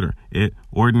us on Twitter at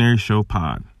Ordinary Show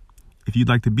Pod. If you'd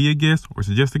like to be a guest or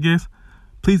suggest a guest,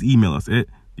 please email us at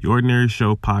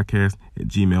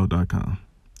theordinaryshowpodcast@gmail.com.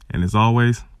 And as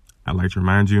always, I'd like to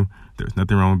remind you there's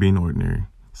nothing wrong with being ordinary.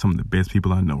 Some of the best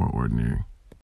people I know are ordinary.